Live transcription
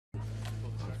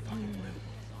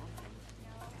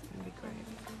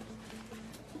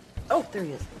Oh, there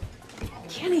he is.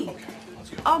 Kenny.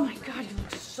 Oh my God, he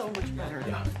looks so much better.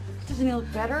 Yeah. Doesn't he look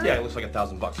better? Yeah, it looks like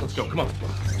 $1,000. Let's go. Come on.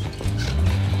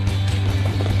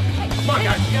 Come on,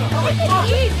 guys. We gotta hurry. Come on.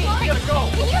 Easy. We gotta go.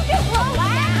 Can you just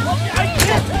relax? I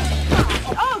can't.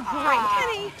 Oh, great.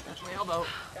 Kenny. That's my elbow.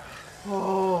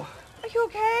 Oh. Are you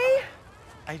okay?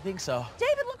 I think so.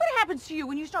 David, look what happens to you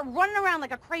when you start running around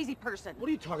like a crazy person. What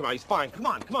are you talking about? He's fine. Come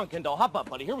on, Kendall. Hop up,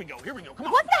 buddy. Here we go. Come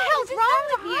on. What the hell's wrong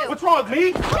with you? What's wrong with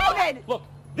me? David! Look,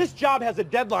 this job has a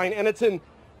deadline, and it's in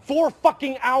 4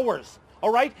 fucking hours.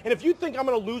 All right? And if you think I'm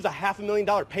gonna lose a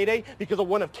 $500,000 payday because of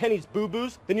one of Kenny's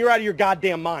boo-boos, then you're out of your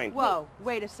goddamn mind. Whoa,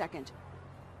 wait a second.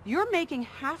 You're making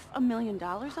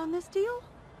 $500,000 on this deal?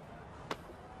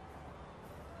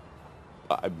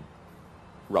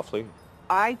 Roughly.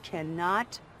 I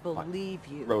cannot believe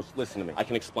you. Rose, listen to me. I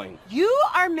can explain. You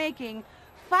are making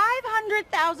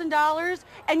 $500,000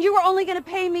 and you were only going to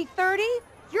pay me 30?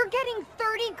 You're getting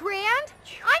 30 grand?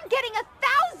 I'm getting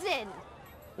 1,000.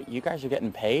 You guys are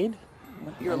getting paid?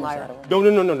 You're a liar.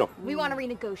 No. We want to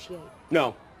renegotiate.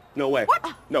 No way.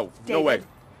 What? No David. way.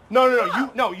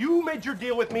 No. You made your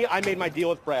deal with me. I made my deal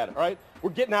with Brad. All right?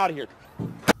 We're getting out of here.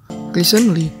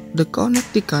 Recently, the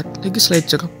Connecticut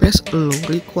legislature passed a law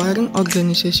requiring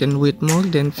organizations with more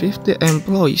than 50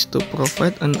 employees to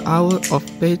provide an hour of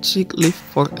paid sick leave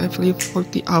for every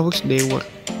 40 hours they work.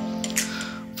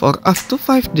 For up to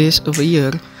 5 days of a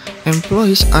year,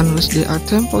 employees, unless they are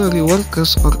temporary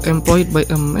workers or employed by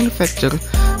a manufacturer,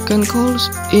 can call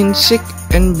in sick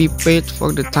and be paid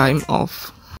for the time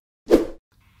off.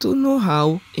 To know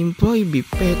how employees be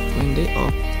paid when they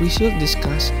off, we should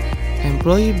discuss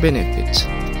employee benefits.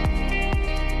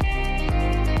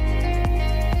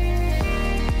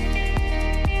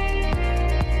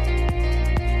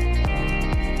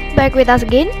 Back with us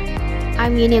again,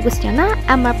 I'm Yenny Agustiana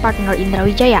and my partner Indra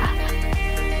Wijaya.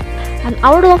 And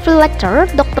our lovely lecturer,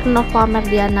 Dr. Nova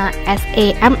Mardiana,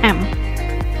 SAMM.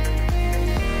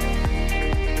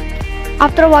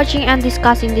 After watching and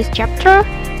discussing this chapter,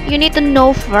 you need to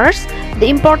know first the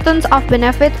importance of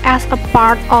benefit as a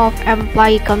part of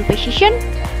employee compensation,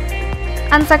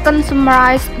 and second,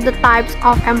 summarize the types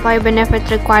of employee benefits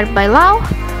required by law.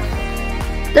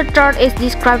 The third is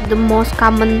describe the most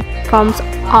common forms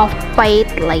of paid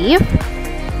leave,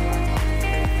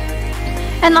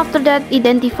 and after that,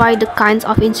 identify the kinds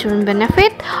of insurance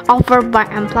benefit offered by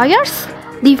employers,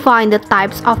 define the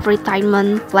types of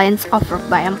retirement plans offered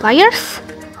by employers,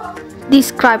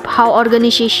 describe how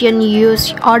organizations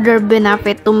use other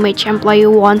benefits to match employee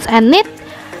wants and needs,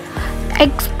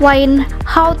 explain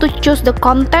how to choose the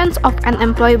contents of an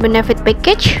employee benefit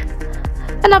package,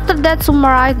 and after that,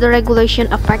 summarize the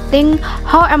regulation affecting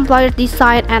how employers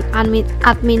design and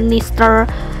administer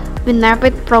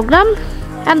benefit program.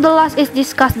 And the last is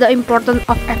discuss the importance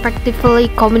of effectively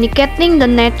communicating the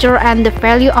nature and the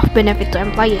value of benefit to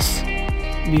employees.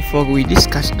 Before we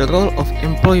discuss the role of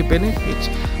employee benefits,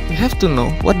 we have to know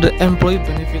what the employee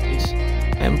benefit is.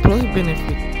 Employee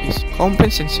benefit is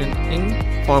compensation in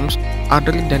forms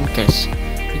other than cash.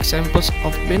 Examples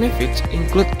of benefits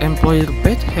include employer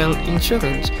paid health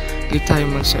insurance,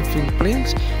 retirement saving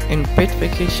plans, and paid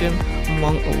vacation,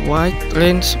 among a wide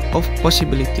range of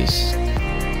possibilities.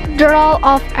 The role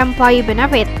of employee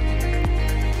benefit.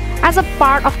 As a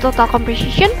part of total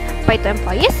compensation paid to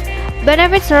employees,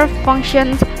 benefits serve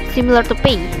functions similar to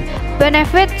pay.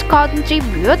 Benefits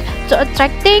contribute to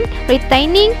attracting,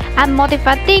 retaining, and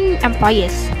motivating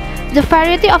employees. The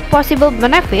variety of possible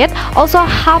benefits also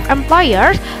help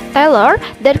employers tailor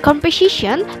their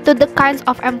compensation to the kinds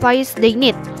of employees they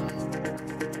need.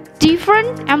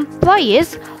 Different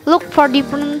employees look for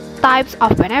different types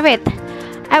of benefit.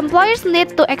 Employers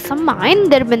need to examine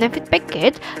their benefit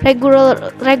package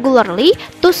regularly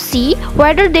to see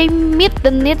whether they meet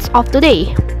the needs of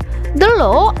today. The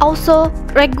law also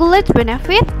regulates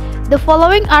benefit. The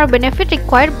following are benefits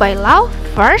required by law.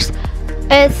 First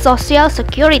is Social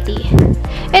Security.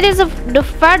 It is the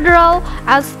federal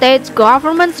and state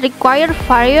governments require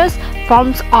various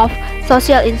forms of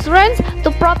social insurance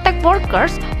to protect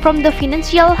workers from the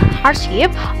financial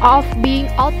hardship of being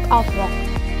out of work.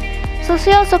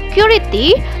 Social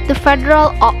Security, the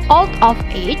federal old of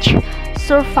age,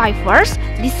 survivors,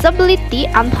 disability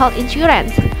and health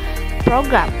insurance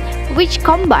program, which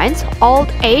combines old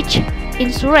age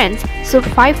insurance,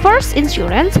 survivors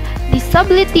insurance,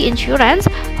 disability insurance,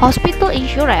 hospital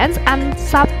insurance, and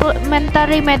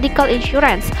supplementary medical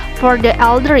insurance for the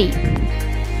elderly.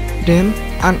 Then,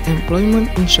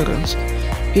 unemployment insurance.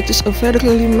 It is a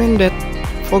federally mandated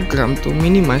program to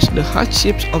minimize the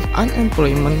hardships of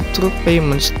unemployment through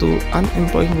payments to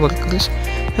unemployed workers,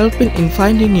 helping in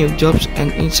finding new jobs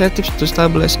and incentives to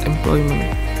stabilize employment.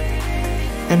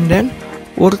 And then,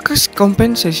 workers'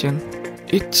 compensation.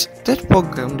 It's that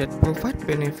program that provides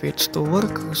benefits to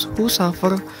workers who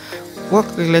suffer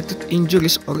work-related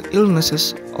injuries or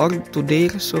illnesses or to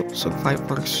their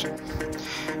survivors.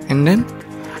 And then,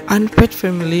 unpaid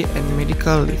family and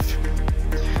medical leave.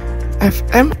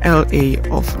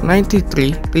 FMLA of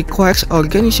 93 requires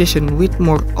organizations with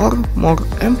more or more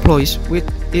employees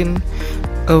within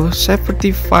a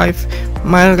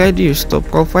 75-mile radius to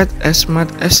provide as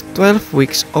much as 12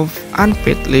 weeks of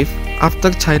unpaid leave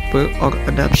after childbirth or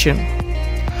adoption,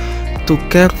 to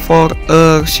care for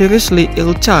a seriously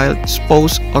ill child,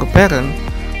 spouse, or parent,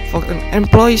 for an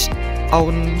employee's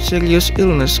own serious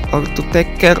illness, or to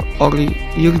take care of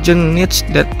urgent needs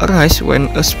that arise when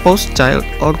a spouse, child,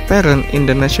 or parent in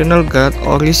the National Guard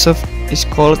or Reserve is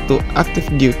called to active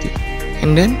duty.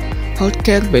 And then,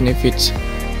 healthcare benefits.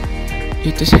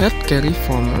 It is healthcare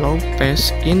reform law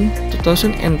passed in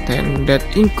 2010 that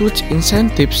includes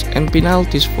incentives and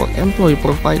penalties for employees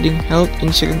providing health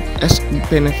insurance as a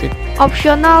benefit.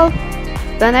 Optional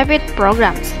benefit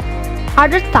programs.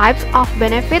 Other types of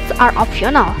benefits are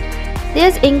optional.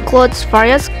 This includes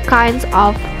various kinds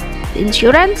of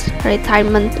insurance,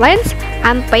 retirement plans,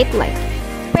 and paid leave.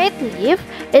 Paid leave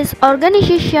is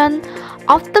organization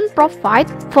often provide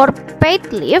for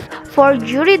paid leave for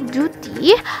jury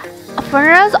duty,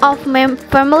 funerals of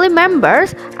family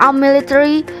members, and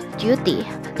military duty.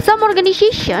 Some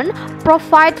organizations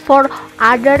provide for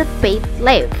other paid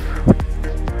leave,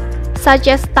 such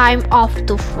as time off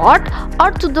to vote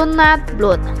or to donate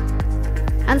blood.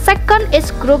 And second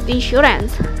is group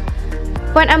insurance.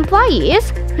 When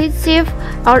employees receive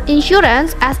our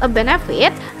insurance as a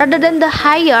benefit rather than the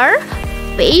higher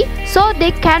pay, so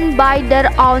they can buy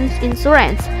their own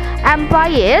insurance,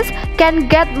 employees can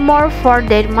get more for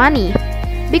their money.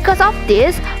 Because of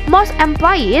this, most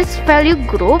employees value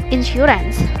group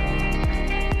insurance.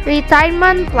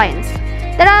 Retirement plans.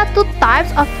 There are two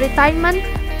types of retirement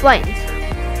plans.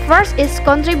 First is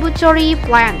contributory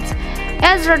plans,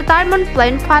 as retirement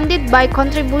plan funded by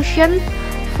contribution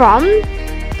from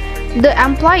the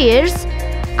employers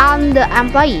and the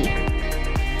employee.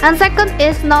 And second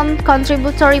is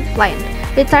non-contributory plan,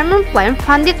 retirement plan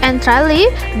funded entirely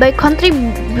by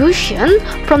contribution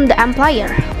from the employer.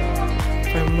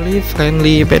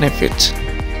 Family-friendly benefits.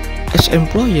 As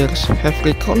employers have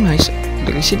recognized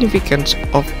the significance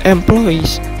of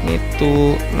employees' need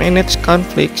to manage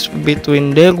conflicts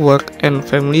between their work and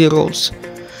family roles,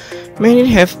 many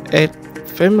have added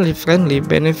family-friendly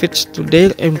benefits to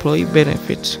their employee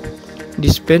benefits.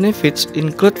 These benefits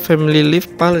include family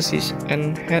leave policies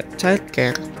and child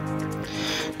care.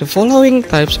 The following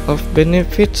types of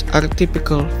benefits are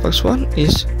typical. First one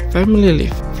is family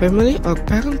leave. Family or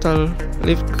parental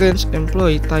leave grants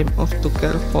employee time off to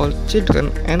care for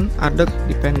children and other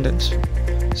dependents.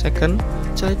 Second,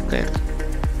 child care.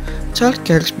 Child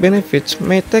care benefits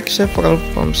may take several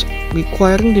forms,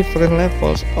 requiring different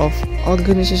levels of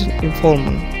organization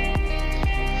involvement.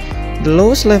 The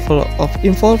lowest level of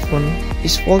involvement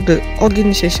is for the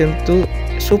organization to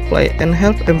supply and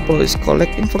help employees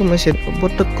collect information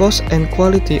about the cost and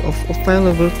quality of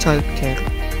available child care.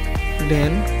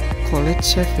 Then, college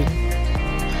saving.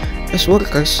 As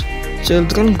workers,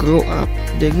 children grow up,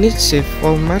 they need save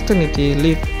for maternity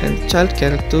leave and child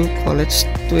care to college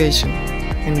tuition.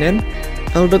 And then,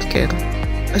 elder care.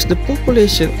 As the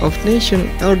population of nation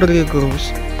elderly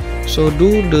grows, so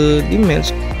do the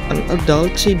demands on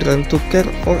adult children to care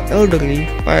for elderly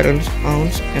parents,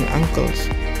 aunts, and uncles.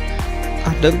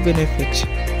 Other benefits.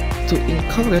 To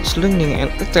encourage learning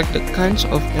and attract the kinds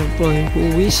of employees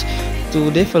who wish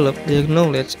to develop their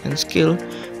knowledge and skill,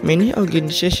 many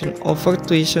organizations offer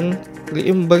tuition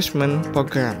reimbursement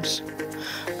programs.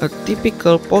 A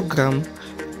typical program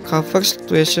covers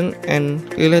tuition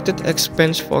and related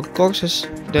expense for courses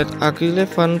that are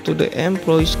relevant to the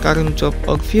employee's current job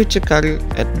or future career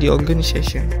at the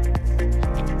organization.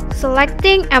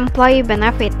 Selecting employee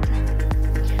benefit.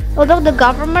 Although the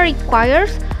government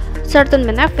requires certain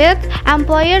benefits,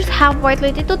 employers have wide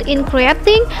latitude in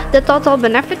creating the total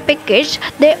benefit package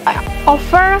they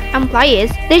offer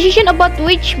employees. Decision about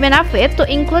which benefit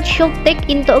to include should take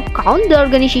into account the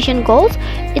organization goals,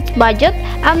 its budget,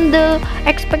 and the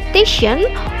expectation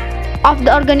of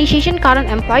the organization current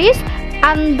employees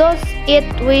and those it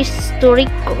wishes to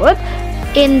recruit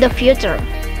in the future.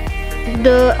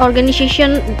 The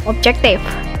organization objective.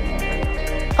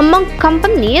 Among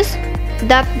companies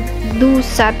that do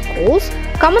set goals,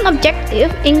 common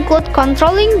objectives include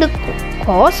controlling the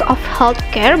cost of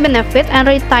healthcare benefit and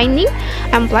retaining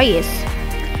employees.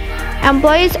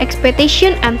 Employees'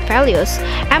 expectation and values.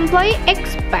 Employees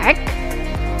expect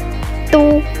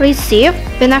to receive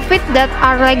benefits that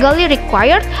are legally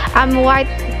required and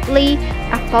widely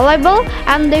available,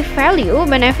 and they value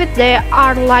benefits they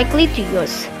are likely to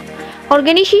use.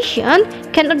 Organizations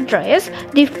can address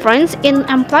difference in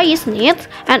employees' needs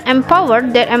and empower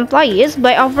their employees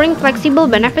by offering flexible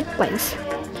benefit plans.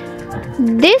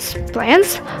 These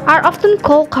plans are often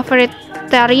called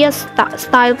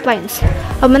cafeteria-style plans,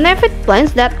 a benefit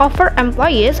plans that offer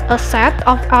employees a set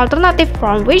of alternatives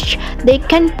from which they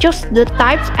can choose the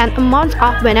types and amounts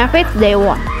of benefits they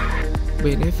want.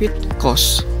 Benefit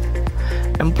costs.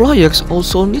 Employers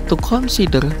also need to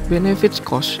consider benefits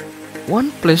costs.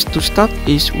 One place to start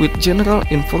is with general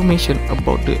information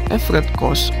about the average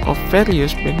cost of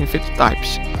various benefit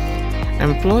types.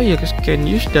 Employers can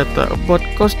use data about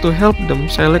cost to help them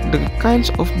select the kinds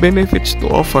of benefits to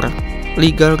offer.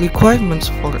 Legal requirements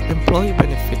for employee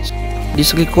benefits.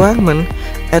 This requirement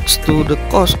adds to the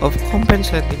cost of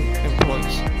compensating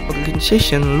employees.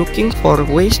 Organizations looking for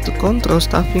ways to control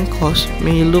staffing costs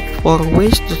may look for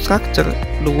ways to structure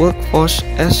the workforce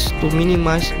as to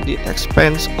minimize the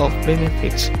expense of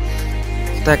benefits.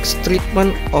 Tax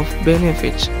treatment of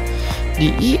benefits.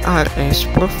 The ERS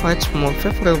provides more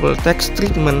favorable tax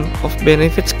treatment of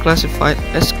benefits classified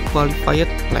as qualified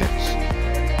plans.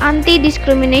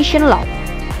 Anti-discrimination law.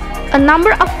 A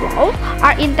number of laws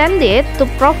are intended to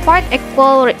provide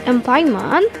equal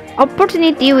employment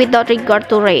opportunity without regard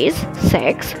to race,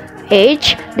 sex,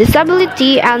 age,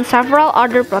 disability, and several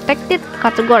other protected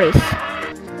categories.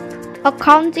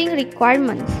 Accounting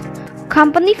requirements.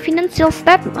 Company financial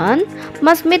statement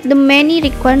must meet the many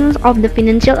requirements of the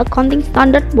Financial Accounting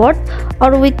Standard Board,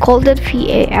 or we call it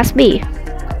FASB.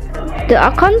 The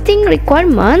accounting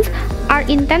requirements are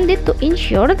intended to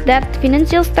ensure that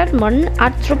financial statements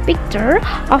are true picture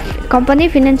of company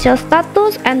financial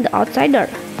status and the outsider,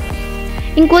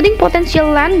 including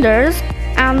potential lenders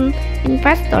and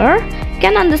investors,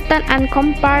 can understand and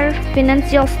compare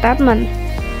financial statements.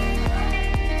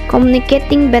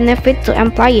 Communicating benefit to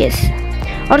employees.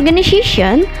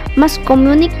 Organizations must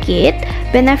communicate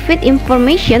benefit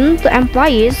information to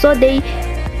employees so they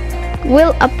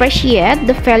will appreciate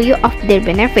the value of their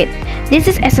benefit. This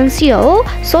is essential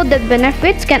so that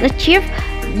benefits can achieve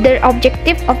their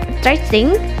objective of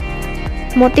attracting,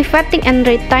 motivating, and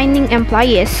retaining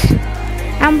employees.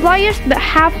 Employers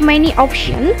have many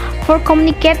options for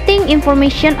communicating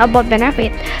information about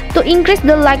benefit. To increase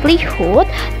the likelihood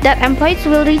that employees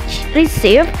will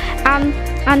receive and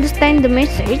understand the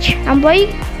message,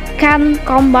 employees can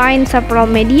combine several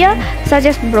media such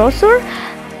as brochure,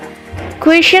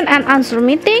 question and answer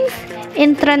meetings,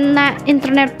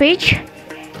 internet page,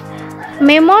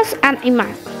 memos, and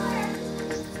email.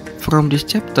 From this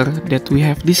chapter that we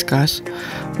have discussed,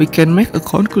 we can make a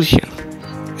conclusion.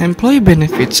 Employee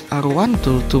benefits are one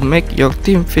tool to make your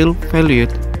team feel valued,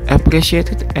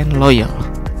 appreciated, and loyal.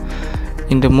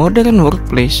 In the modern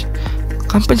workplace,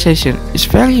 compensation is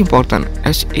very important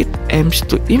as it aims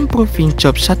to improving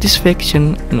job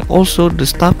satisfaction and also the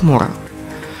staff morale.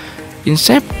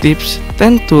 Incentives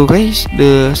tend to raise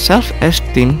the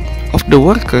self-esteem of the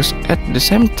workers. At the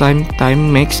same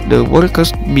time makes the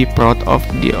workers be proud of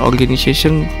the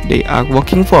organization they are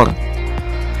working for.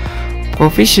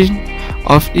 Provision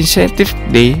of incentive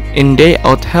day in day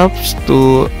out helps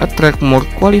to attract more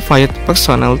qualified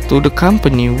personnel to the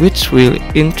company, which will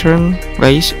in turn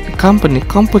raise the company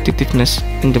competitiveness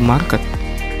in the market.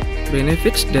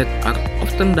 Benefits that are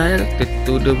often directed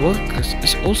to the workers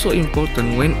is also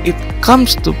important when it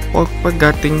comes to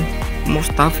propagating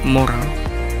staff morale.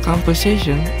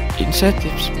 Compensation,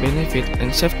 incentives, benefit,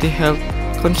 and safety health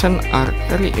concerns are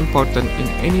very important in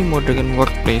any modern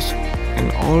workplace,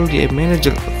 and all the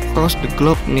managers across the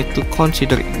globe need to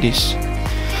consider this.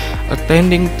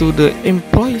 Attending to the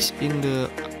employees in the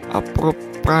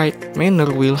appropriate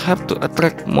manner will help to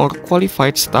attract more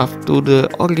qualified staff to the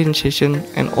organization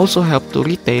and also help to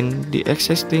retain the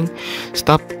existing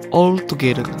staff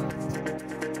altogether.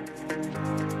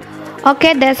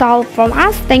 Okay, that's all from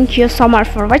us. Thank you so much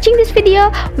for watching this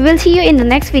video. We will see you in the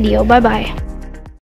next video. Bye bye.